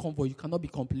following the convoy, you cannot be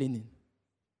complaining.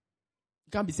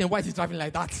 You can't be saying, why is he driving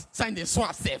like that? Sign the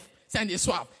swap, safe. Sign the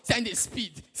swap. Sign the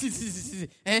speed. See.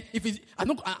 I'm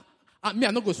not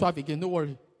going to swap again. Don't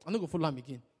worry. I'm not going to follow him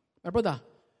again. My brother,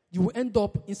 you will end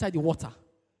up inside the water.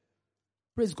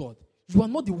 Praise God. You are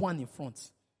not the one in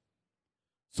front.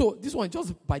 So this one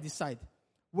just by the side.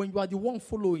 When you are the one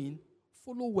following,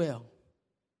 follow well.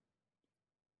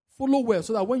 Follow well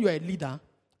so that when you are a leader,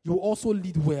 you will also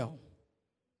lead well.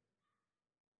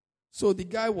 So the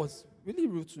guy was really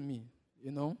rude to me, He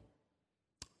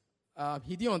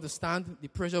didn't understand the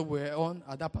pressure we were on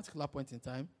at that particular point in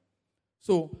time.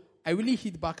 So I really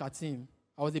hit back at him.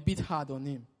 I was a bit hard on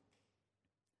him.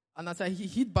 And as I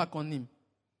hit back on him,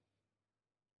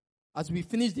 as we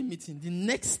finished the meeting, the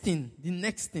next thing, the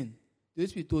Holy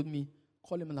Spirit told me,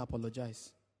 call him and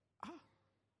apologize.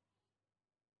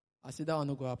 I said, that will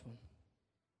not go happen.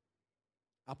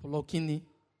 Apologini.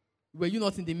 Were you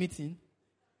not in the meeting?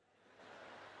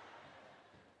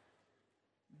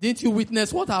 Didn't you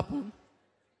witness what happened?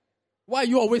 Why are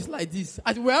you always like this?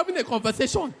 As we were having a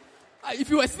conversation, if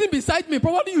you were sitting beside me,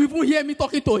 probably you even hear me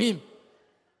talking to him.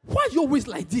 Why are you always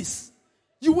like this?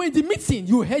 You were in the meeting,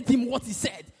 you heard him what he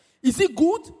said. Is it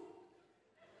good?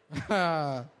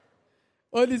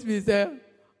 Holy Spirit said,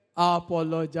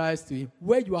 apologize to him.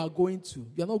 Where you are going to,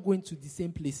 you are not going to the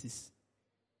same places.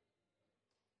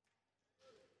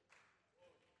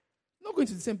 Not going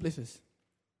to the same places.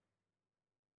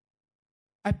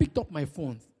 I picked up my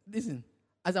phone. Listen,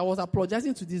 as I was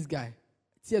apologizing to this guy,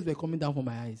 tears were coming down from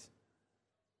my eyes.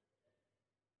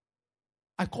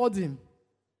 I called him.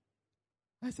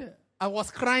 I said, I was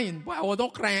crying, but I was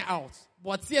not crying out.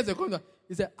 But tears were coming down.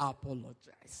 He said,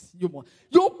 apologize.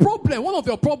 Your problem, one of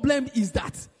your problems is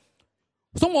that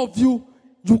some of you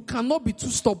cannot be too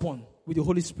stubborn with the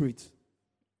Holy Spirit.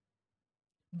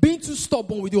 Being too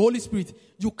stubborn with the Holy Spirit,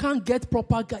 you can't get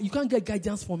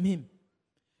guidance from Him.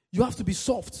 You have to be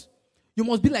soft. You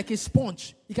must be like a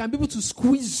sponge. He can be able to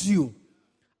squeeze you.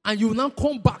 And you will now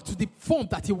come back to the form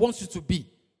that He wants you to be.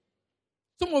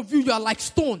 Some of you are like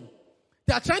stone.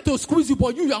 They are trying to squeeze you,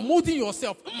 but you are molding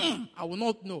yourself. I will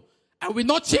not know. I will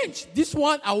not change. This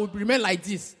one, I will remain like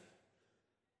this.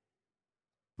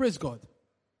 Praise God.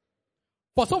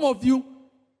 For some of you,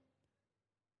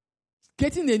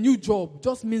 getting a new job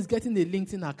just means getting a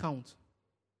LinkedIn account.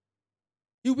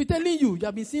 He'll be telling you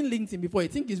have been seeing LinkedIn before. You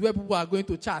think it's where people are going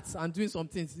to chat and doing some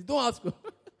things. You don't ask. Go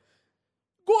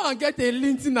and get a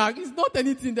LinkedIn account. It's not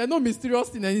anything. There's no mysterious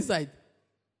thing inside.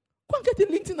 Go and get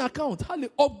a LinkedIn account.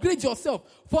 Upgrade yourself.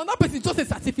 For another person, just a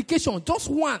certification. Just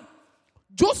one.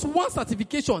 Just one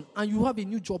certification. And you have a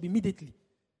new job immediately.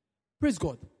 Praise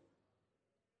God.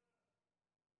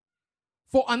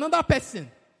 For another person,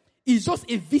 it's just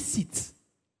a visit.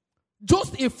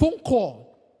 Just a phone call.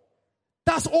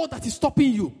 That's all that is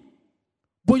stopping you.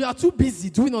 But you are too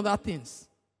busy doing other things.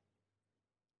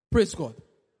 Praise God.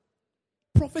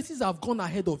 Prophecies have gone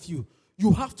ahead of you.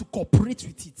 You have to cooperate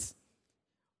with it.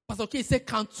 Pastor K said,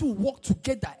 can two work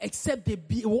together except they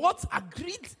be what?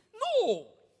 Agreed? No.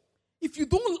 If you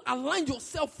don't align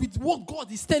yourself with what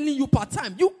God is telling you part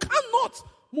time, you cannot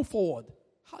move forward.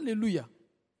 Hallelujah.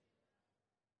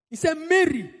 He said,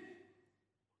 Mary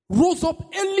rose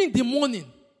up early in the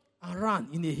morning and ran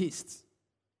in a haste.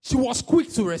 She was quick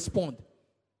to respond.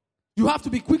 You have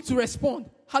to be quick to respond.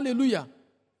 Hallelujah.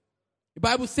 The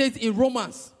Bible says in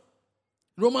Romans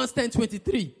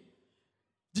 10:23.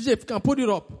 DJ, if you can put it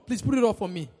up, please put it up for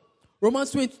me.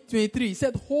 Romans 10:23. He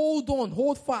said, hold on,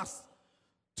 hold fast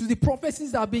to the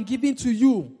prophecies that have been given to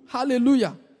you.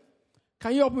 Hallelujah.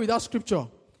 Can you help me with that scripture?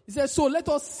 He said, so let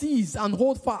us seize and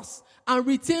hold fast and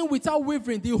retain without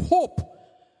wavering the hope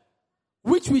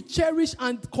which we cherish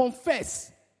and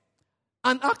confess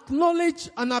and acknowledge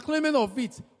an acknowledgement of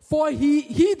it. For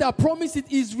he that promised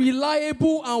it is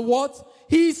reliable and what?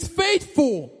 He is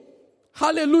faithful.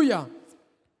 Hallelujah.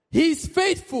 He is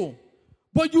faithful.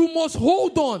 But you must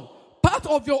hold on. Part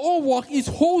of your own work is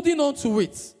holding on to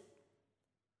it.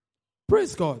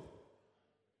 Praise God.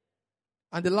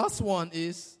 And the last one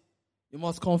is, you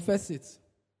must confess it.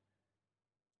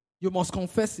 You must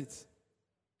confess it.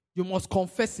 You must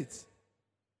confess it.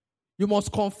 You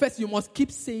must confess. You must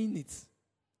keep saying it.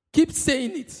 Keep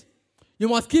saying it. You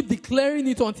must keep declaring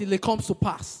it until it comes to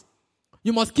pass.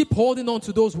 You must keep holding on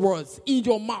to those words in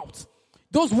your mouth.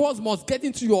 Those words must get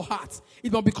into your heart.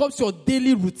 It must become your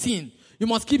daily routine. You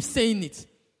must keep saying it.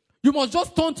 You must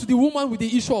just turn to the woman with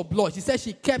the issue of blood. She said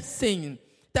she kept saying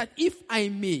that if I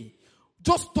may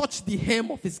just touch the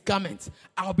hem of his garment,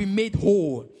 I'll be made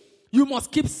whole. You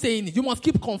must keep saying it. You must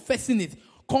keep confessing it.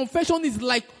 Confession is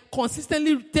like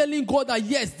consistently telling God that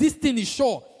yes, this thing is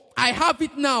sure. I have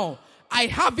it now. I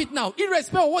have it now.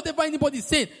 Irrespective of whatever anybody is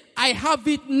saying, I have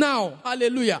it now.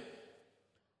 Hallelujah.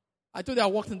 I told you I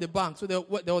worked in the bank. So there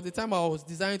was a time I was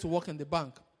designed to work in the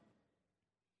bank.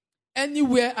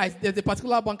 Anywhere, there's a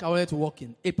particular bank I wanted to work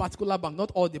in. A particular bank,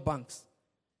 not all the banks.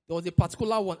 There was a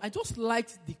particular one. I just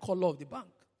liked the color of the bank.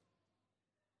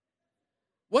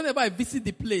 Whenever I visit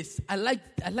the place, I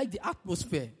like the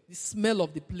atmosphere, the smell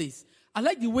of the place. I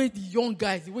like the way the young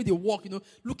guys, the way they walk,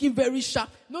 looking very sharp.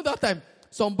 That time,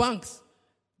 some banks,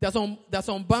 there are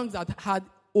some banks that had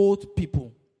old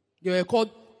people. They were called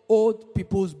Old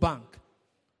People's Bank.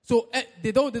 So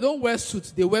they don't wear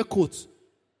suits, they wear coats.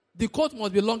 The coat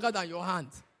must be longer than your hand.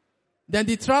 Then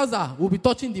the trouser will be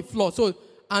touching the floor.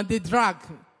 And they drag.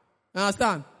 You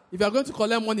understand? If you are going to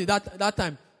collect money that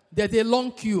time, there's a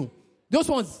long queue. Those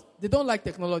ones, they don't like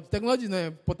technology. Technology is not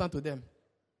important to them.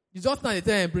 You just not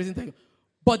embracing technology.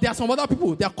 But there are some other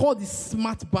people, they are called the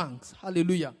smart banks.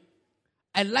 Hallelujah.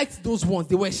 I liked those ones.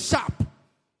 They were sharp.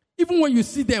 Even when you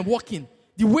see them walking,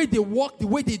 the way they walk, the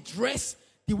way they dress,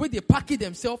 the way they package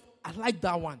themselves, I like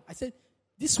that one. I said,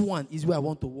 this one is where I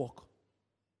want to walk.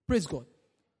 Praise God.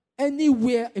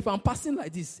 Anywhere, if I'm passing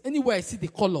like this, anywhere I see the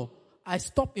color, I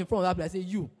stop in front of that place. I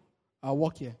say, I'll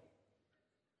walk here.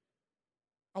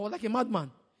 I was like a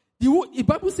madman. The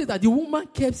Bible says that the woman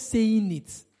kept saying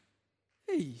it.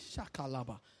 Hey,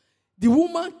 shakalaba. The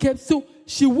woman so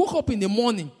she woke up in the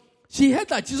morning. She heard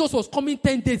that Jesus was coming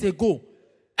 10 days ago.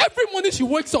 Every morning she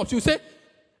wakes up, she'll say,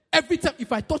 every time,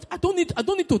 if I touch, he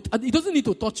doesn't need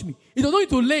to touch me. He doesn't need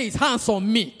to lay his hands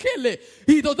on me.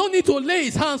 He doesn't need to lay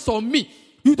his hands on me.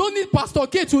 You don't need Pastor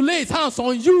K to lay his hands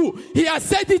on you. He has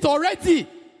said it already.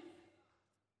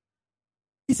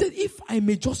 He said, if I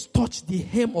may just touch the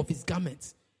hem of his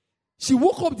garment. She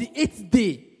woke up the 8th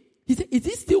day. He said, is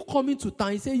he still coming to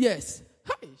town? He said, yes.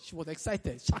 Hey, she was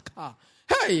excited. Shaka.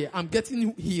 Hey, I'm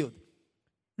getting healed.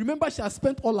 Remember, she has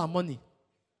spent all her money.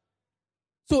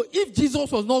 So if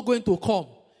Jesus was not going to come,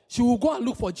 she will go and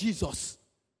look for Jesus.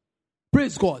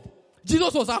 Praise God.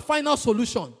 Jesus was her final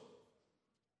solution.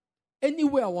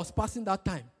 Anywhere I was passing that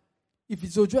time, if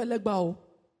it's Ojo Elegbao,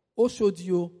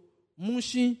 Oshodio,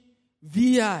 Munshi,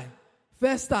 VI,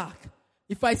 Festac,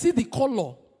 if I see the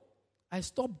color, I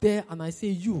stop there and I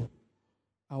say,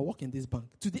 I'll work in this bank.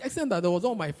 To the extent that there was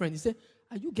one of my friends, he said,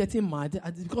 are you getting mad?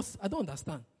 Because I don't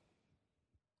understand.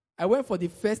 I went for the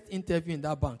first interview in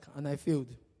that bank and I failed.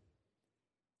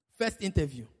 First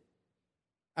interview.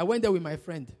 I went there with my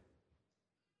friend.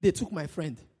 They took my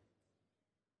friend.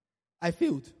 I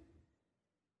failed.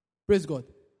 Praise God.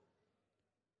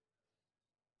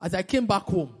 As I came back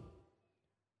home,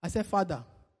 I said, Father,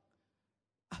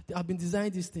 I've been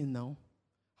designing this thing now.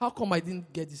 How come I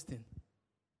didn't get this thing?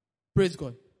 Praise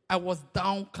God. I was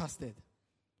downcasted.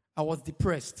 I was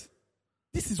depressed.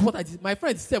 This is what I did. My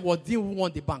friend said, didn't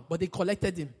want the bank, but they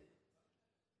collected him.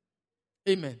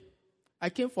 Amen. I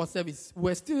came for service.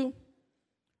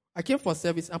 I came for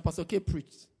service and Pastor K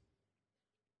preached.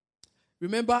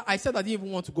 Remember, I said I didn't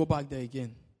even want to go back there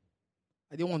again.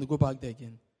 I didn't want to go back there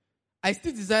again. I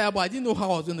still desire, but I didn't know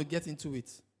how I was going to get into it.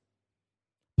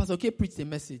 Pastor K preached a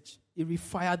message. It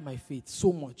refired my faith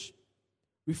so much.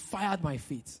 Refired my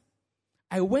faith.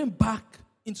 I went back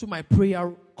into my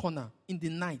prayer corner in the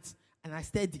night and I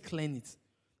started declaring it.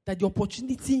 That the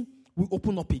opportunity will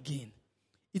open up again.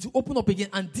 It will open up again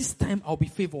and this time I'll be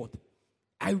favored.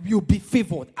 I will be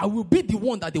favored. I will be the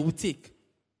one that they will take.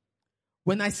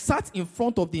 When I sat in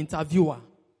front of the interviewer,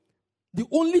 the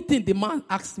only thing the man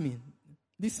asked me,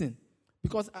 listen,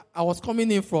 because I was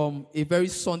coming in from it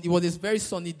was a very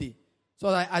sunny day. So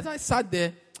as I sat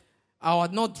there, I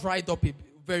had not dried up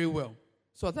very well.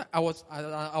 So I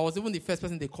was even the first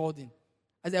person they called in.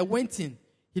 As I went in,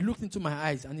 he looked into my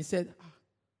eyes and he said,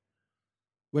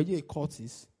 were you a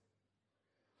cultist?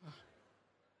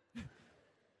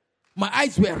 My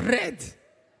eyes were red.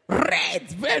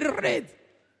 Red, very red.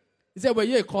 He said, were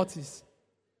you a cultist?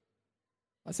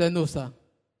 I said, no, sir.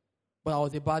 But I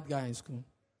was a bad guy in school.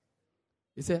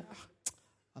 He said,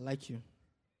 I like you.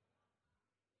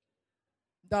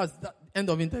 That was the end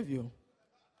of interview.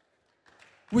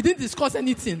 We didn't discuss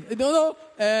anything. You know,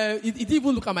 he didn't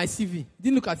even look at my CV. He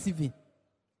didn't look at CV.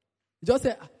 He just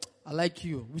said, I like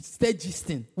you. We stayed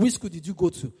gisting. Which school did you go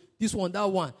to? This one, that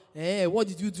one. What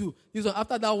did you do? This one.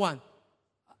 After that one,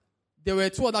 there were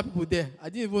 2 other people there. I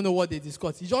didn't even know what they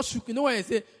discussed. He just shook. You know when they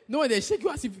say, you know when they shake you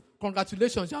as if,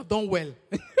 congratulations, you have done well.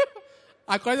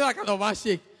 I collected that kind of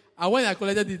handshake. And when I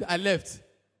collected it, I left.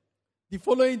 The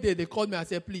following day, they called me and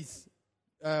said, please,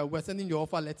 we're sending your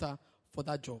offer letter for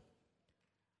that job.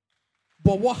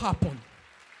 But what happened?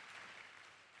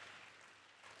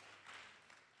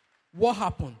 What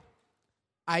happened?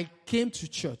 I came to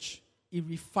church. It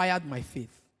refired my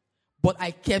faith. But I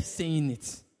kept saying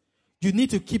it. You need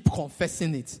to keep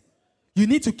confessing it. You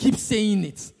need to keep saying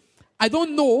it. I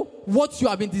don't know what you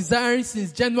have been desiring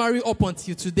since January up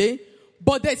until today,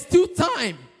 but there's still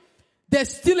time. There's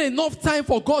still enough time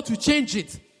for God to change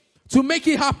it, to make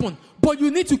it happen. But you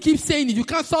need to keep saying it. You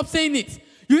can't stop saying it.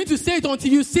 You need to say it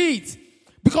until you see it.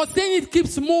 Because saying it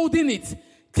keeps molding it,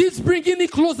 keeps bringing it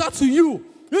closer to you.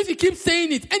 You need to keep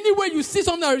saying it. Anywhere you see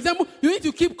something that resembles, you need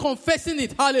to keep confessing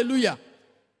it. Hallelujah.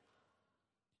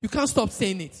 You can't stop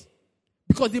saying it.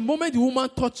 Because the moment the woman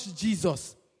touched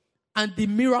Jesus and the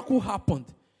miracle happened,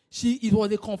 it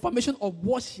was a confirmation of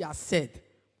what she has said.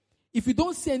 If you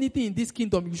don't say anything in this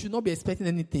kingdom, you should not be expecting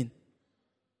anything.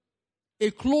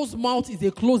 A closed mouth is a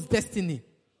closed destiny.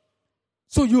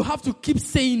 So you have to keep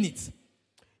saying it.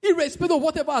 Irrespective of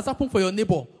whatever has happened for your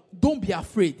neighbor, don't be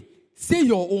afraid. Say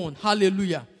your own.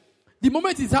 Hallelujah. The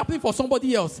moment it's happening for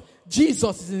somebody else,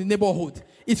 Jesus is in the neighborhood.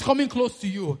 It's coming close to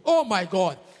you. Oh my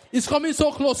God. It's coming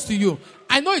so close to you.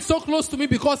 I know it's so close to me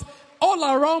because all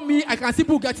around me, I can see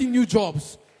people getting new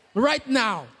jobs right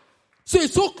now. So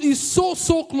it's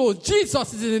so close.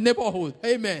 Jesus is in the neighborhood.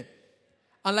 Amen.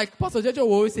 And like Pastor Jejo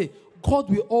will always say, God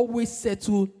will always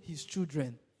settle his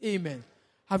children. Amen.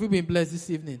 Have you been blessed this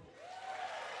evening?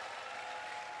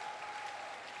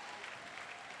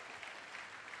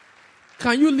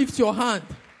 Can you lift your hand?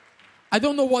 I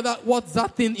don't know what's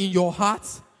that thing in your heart.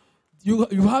 You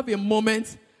have a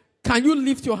moment. Can you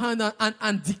lift your hand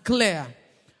and declare?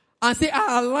 And say,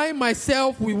 I align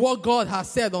myself with what God has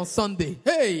said on Sunday.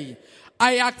 Hey,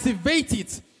 I activate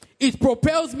it. It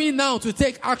propels me now to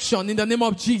take action in the name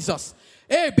of Jesus.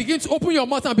 Hey, begin to open your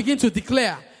mouth and begin to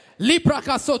declare. There's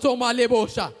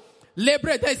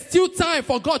still time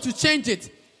for God to change it.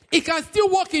 It can still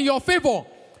work in your favor.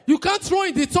 You can't throw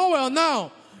in the towel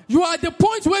now. You are at the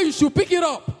point where you should pick it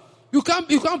up. You can't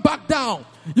back down.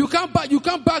 You can't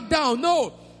back down.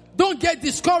 No. Don't get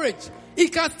discouraged.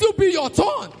 It can still be your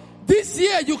turn. This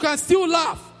year you can still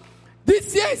laugh.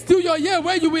 This year is still your year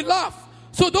where you will laugh.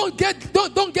 So don't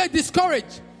get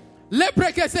discouraged.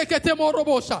 Lepreke sekete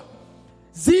morobosha.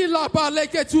 Zila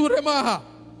baleke turemaha.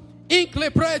 Inkle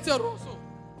prete roso.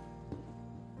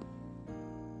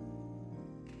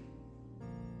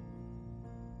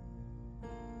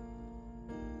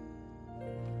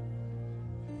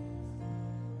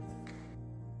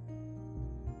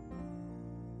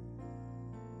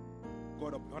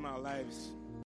 God upon our lives.